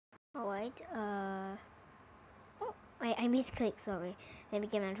Alright, oh, I misclicked, sorry. Let me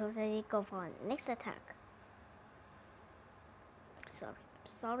get my troops ready, go for next attack.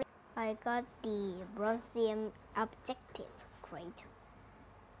 Sorry. I got the Bronzium objective, great.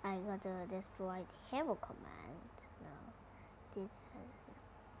 I got the destroyed hero command. Now, this is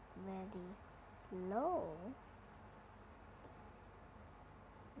very low.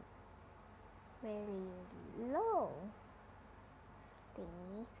 Very low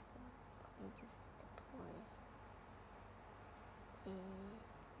thingy, so let me just deploy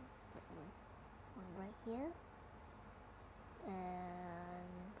one right here,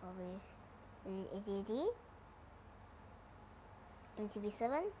 and probably ADD,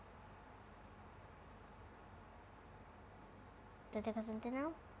 MTV7, droideka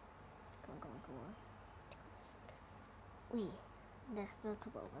sentinel, come on. Wait, that's no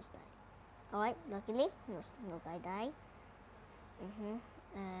trouble, was that? Alright, luckily, no guy died.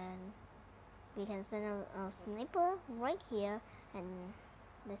 And we can send our sniper right here, and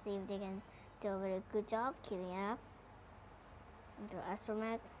let's see if they can do a very good job keeping up. Into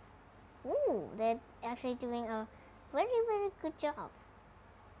astromech. Ooh, they're actually doing a very good job.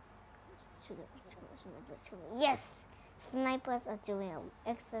 Yes, snipers are doing an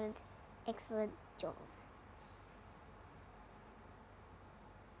excellent job.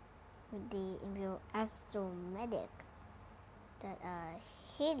 With the Imperial Astromedic that are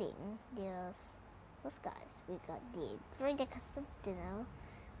hitting those guys. We got the droideka sentinel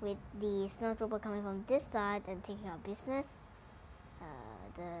with the snowtrooper coming from this side and taking our business.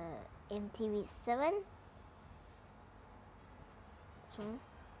 The MTV7. So,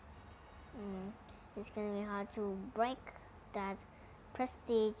 it's gonna be hard to break that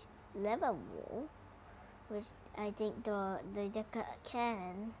prestige level wall, which I think the droideka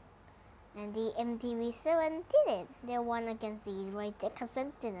can. And the MTV7 did it. They won against the droideka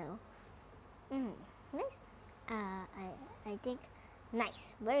sentinel. Nice. I think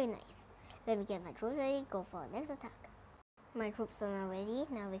nice, very nice. Let me get my troops ready. Go for next attack. My troops are now ready.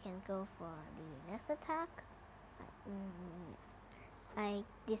 Now we can go for the next attack.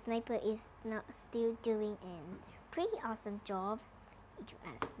 The sniper is not still doing a pretty awesome job, if you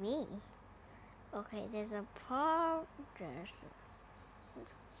ask me. Okay, there's a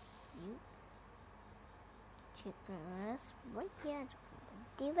chippers right here.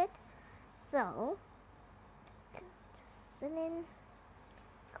 Do it. So, just send in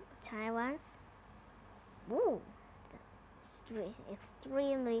a couple Taiwans. Ooh, that's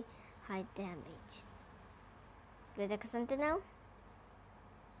extremely high damage. Droideka sentinel.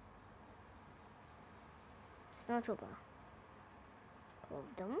 Snowtrooper. All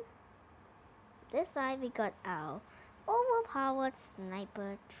of them. This side we got our overpowered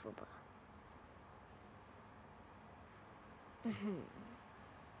sniper trooper.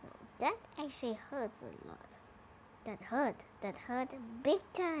 That actually hurts a lot. That hurt big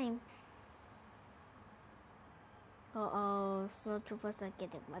time. Snowtroopers are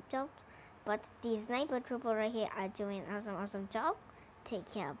getting wiped out, but the sniper trooper right here are doing an awesome job. Take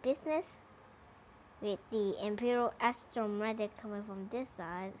care of business. With the Imperial Astromedic coming from this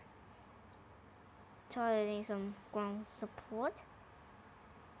side, tolerating some ground support.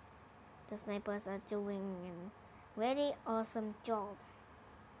 The snipers are doing a very awesome job,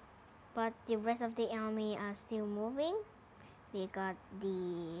 but the rest of the army are still moving. We got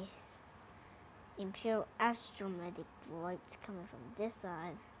the Imperial Astromedic droids coming from this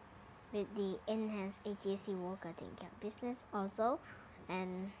side, with the enhanced ATSC walker taking care of business also,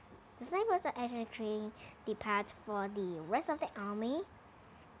 and the snipers are actually creating the path for the rest of the army.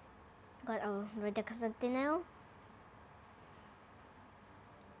 Got our droideka sentinel.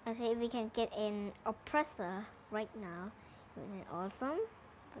 Actually, if we can get an oppressor right now, it would be awesome.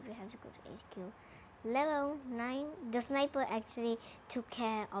 But we have to go to HQ. Level 9. The sniper actually took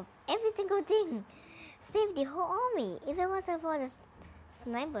care of every single thing. Saved the whole army. If it wasn't for the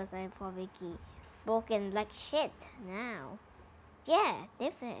snipers, I'd probably be broken like shit now. Yeah,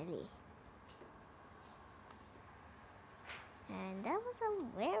 definitely. And that was a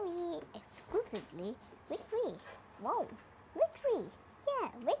very exclusively victory. Whoa, victory! Yeah,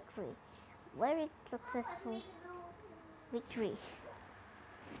 victory. Very successful victory.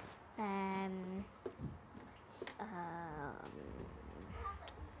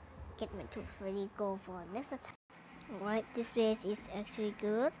 Get my troops ready, go for next attack. Alright, this base is actually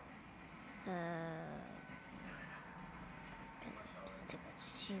good. Just take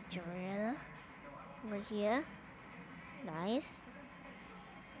a shield generator right here. Nice.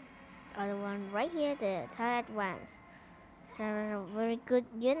 Other one right here, the TIE Advance. So a very good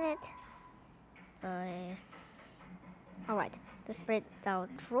unit. Alright, to spread out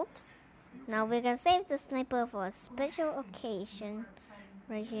troops. Now we can save the sniper for a special occasion.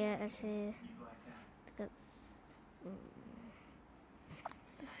 Right here, actually, because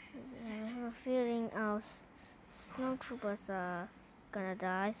I have a feeling our snowtroopers are gonna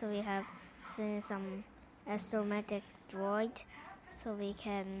die, so we have seen some astromatic droid, so we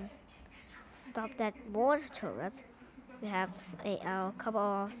can stop that water turret. We have a couple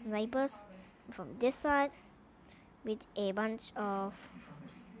of snipers from this side with a bunch of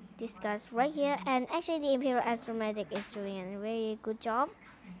these guys right here, and actually the Imperial Astromatic is doing a very good job.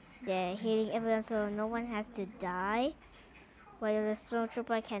 They're healing everyone so no one has to die, while the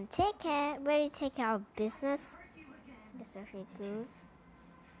Stormtrooper can take care of business. That's actually good.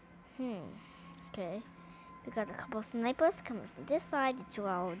 Okay. We got a couple of snipers coming from this side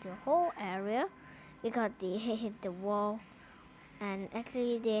throughout the whole area. We got the hit the wall, and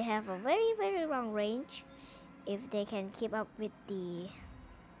actually they have a very long range. If they can keep up with the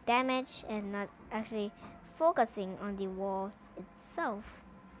damage and not actually focusing on the walls itself,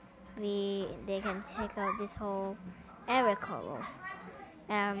 they can take out this whole area coral.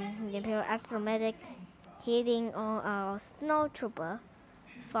 The Imperial Astromatic hitting on our Snowtrooper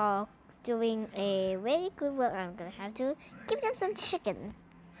for doing a very good work. I'm gonna have to give them some chicken.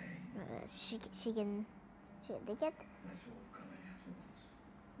 Chicken ticket.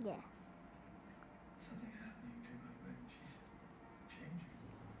 Yeah.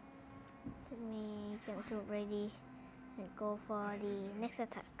 Let me get my food ready and go for the next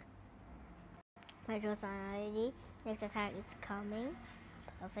attack. My drills are ready. Next attack is coming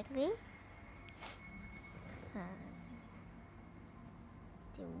perfectly.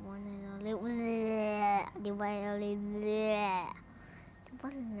 The one and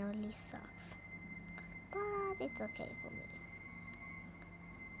only sucks, but it's okay for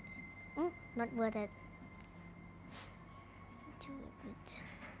me. Not worth it. Too good.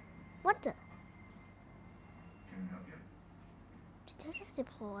 What the? Can I help you? Did I just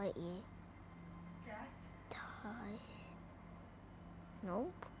deploy a tie?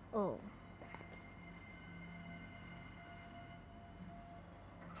 Nope. Oh.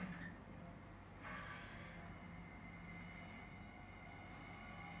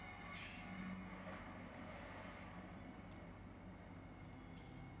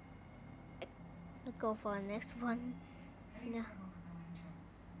 Let's go for the next one. No.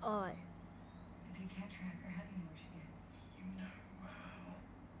 Alright. If you can't track her, how do you know where she is? You know how.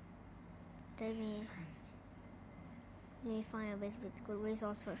 Let me find a base with good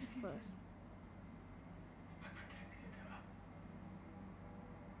resource first. I protected her.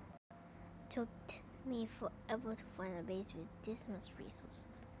 Took me forever to find a base with this much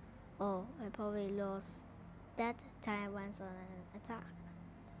resources. Oh, I probably lost that time once on an attack.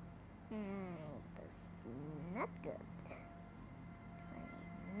 That's not good.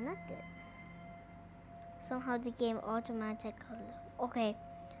 Not good. Somehow the game automatically. Okay,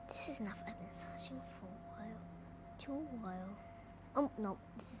 this is enough. I've been searching for a while. Too while. Oh no,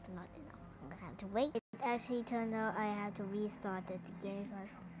 this is not enough. I'm gonna have to wait. It actually turned out I had to restart the game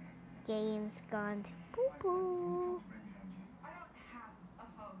because game's gone to poo poo. I don't have a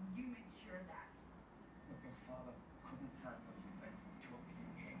home. You made sure of that. Look, your father couldn't handle you and you took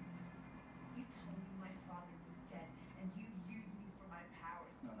him. You told me my father was dead, and you used me for my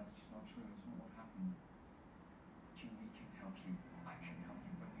powers. No, that's just not true. It's not what happened. Jimmy can help you. I can help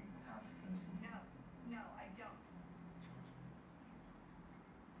you, but you have to listen to me. No, I don't. It's what?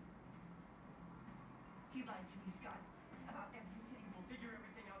 He lied to me, Scott, about everything. We'll figure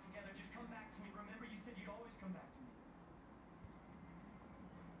everything out together. Just come back to me. Remember, you said you'd always come back to me.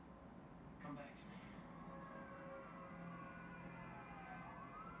 Come back to me.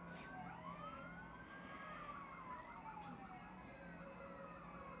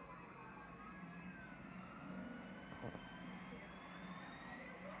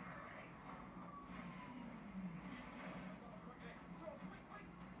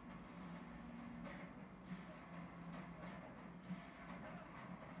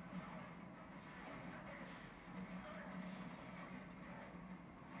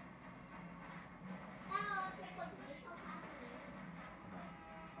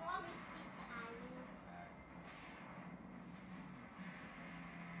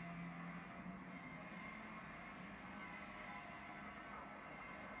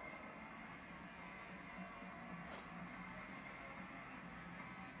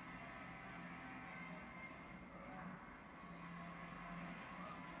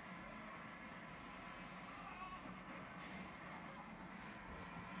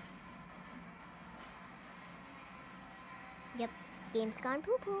 Yep, game's gone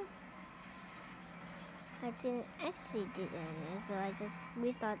poo poo. I didn't actually do any, so I just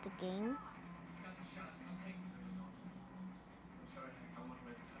restart the game. Got the shot. I'm taking it. I'm sorry, Hank. I won't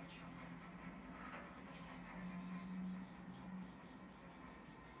let you have a chance.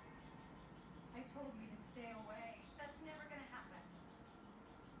 I told you to stay away. That's never gonna happen.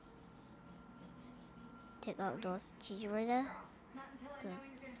 Take out those cheeseburger. Not until I know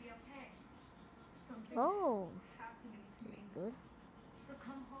you're gonna be okay. Something's Oh, happening to me. good. So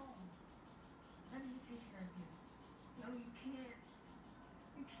come home. Let me take care of you. No, you can't.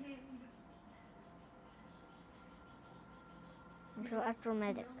 You can't. Imperial You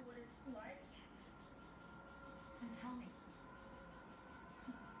Astromedic. know what it's like And tell me.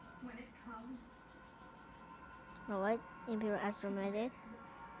 when it comes. Alright, Imperial Astromedic.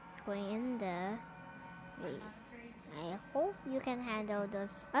 Going in there. I'm not afraid. I hope you can handle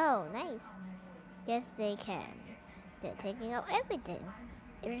those. Oh, nice. On my voice. Yes, they can. They're taking out everything.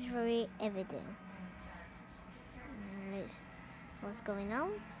 Literally everything. Alright. What's going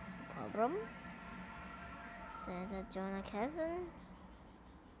on? Problem? Santa Jonah Cousin?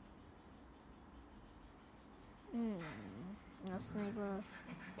 No sniper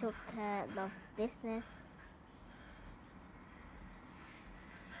took care of business.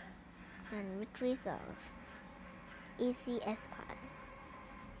 And with results. Easy as pie.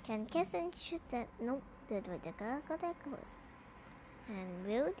 Can Cousin shoot that? Nope, the droideka got that close. And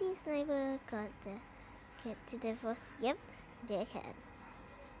will the sniper get to the first? Yep, they can.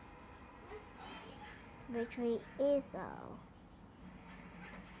 Victory is all.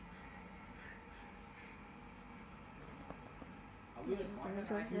 I'm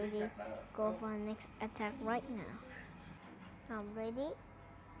gonna really go for next attack right now. I'm ready.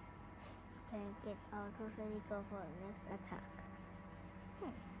 And get out ready go for next attack.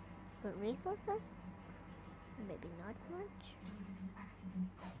 Good resources? Maybe not much. It wasn't an accident,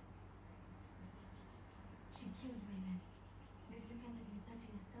 Scott. She killed Raven. Maybe you can't admit that to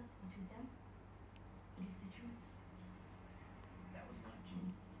yourself or to them, but it's the truth. That was not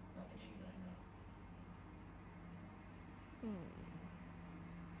Jean. Not the Jean I know.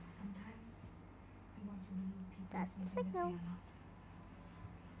 Sometimes we want to believe people That's the something that signal. they are not.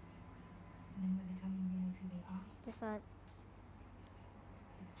 And then by the time we realize who they are, Decide.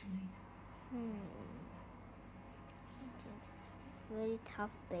 it's too late. Really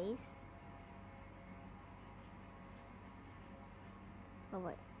tough base. Oh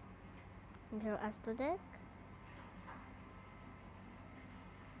wait. Imperial Astro deck.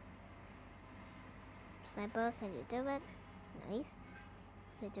 Sniper, can you do it? Nice.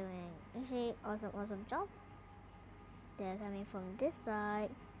 They're doing actually awesome job. They're coming from this side.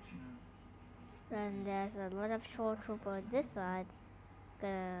 Then there's a lot of short trooper this side.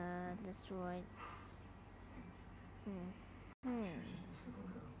 Gonna destroy.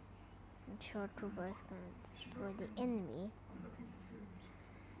 Short trooper is gonna destroy the enemy. I'm looking for food.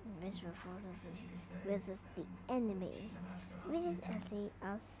 Visual forces versus the enemy, which is actually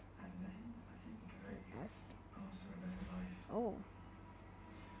us. And then I think I Us. promised her a better life. Oh,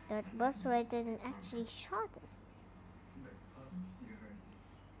 that bus ride didn't actually shot us. Beg pardon? You heard me.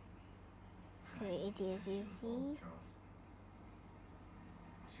 Okay, ATSAC. Charles.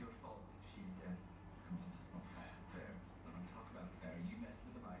 It's your fault if she's dead. Come on, that's not fair. Fair? When I talk about fair, you messed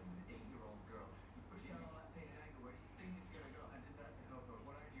with the mind of an 8-year-old girl. You put she got all that pain and anger. Where do you think it's gonna go? I did that to help her.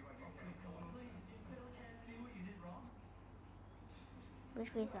 What I do, I do. Oh, please, go on, please. You still can't see what you did wrong?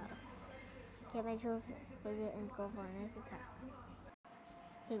 Which results? Can I choose whether and go for an next attack?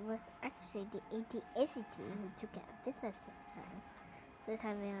 It was actually the AT-ACT who took care of business that time. So this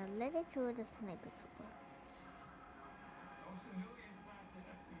time we're gonna let it through the sniper trooper. No civilians pass this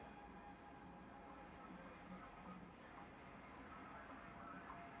FBI.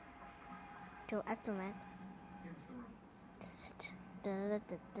 To Astroman. Give us the room.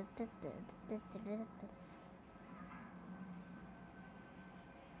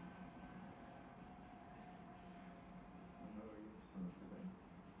 Where are you supposed to be?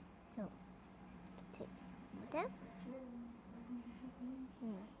 Take them.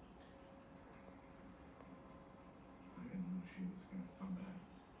 I didn't know she was gonna come back.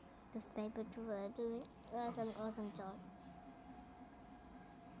 The sniper trooper doing awesome job.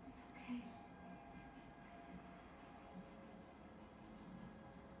 It's okay.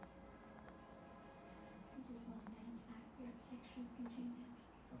 I just want to get an accurate picture of Eugene is.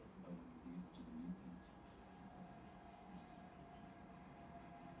 Tell us about the deal to the mutant.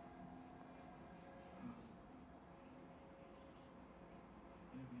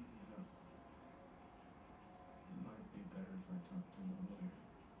 Maybe, it might be better if I talk to a lawyer.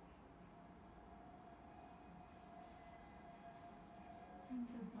 I'm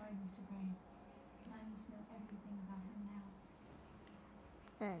so sorry, Mr. Gray. But I'm need to know everything about her now.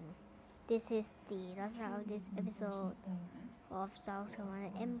 And this is the last of this episode of South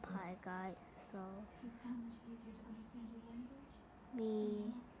Carolina Empire, guys. So It's so much easier to understand your language.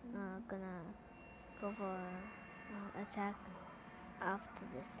 we gonna go for attack after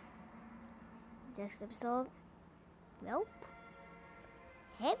this episode. Nope.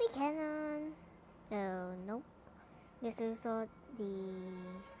 Heavy cannon. Oh nope. This episode the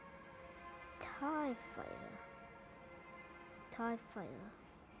TIE fighter. TIE fighter.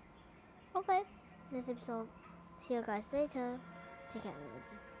 Okay. Next episode. See you guys later. Take care,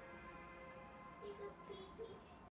 everybody.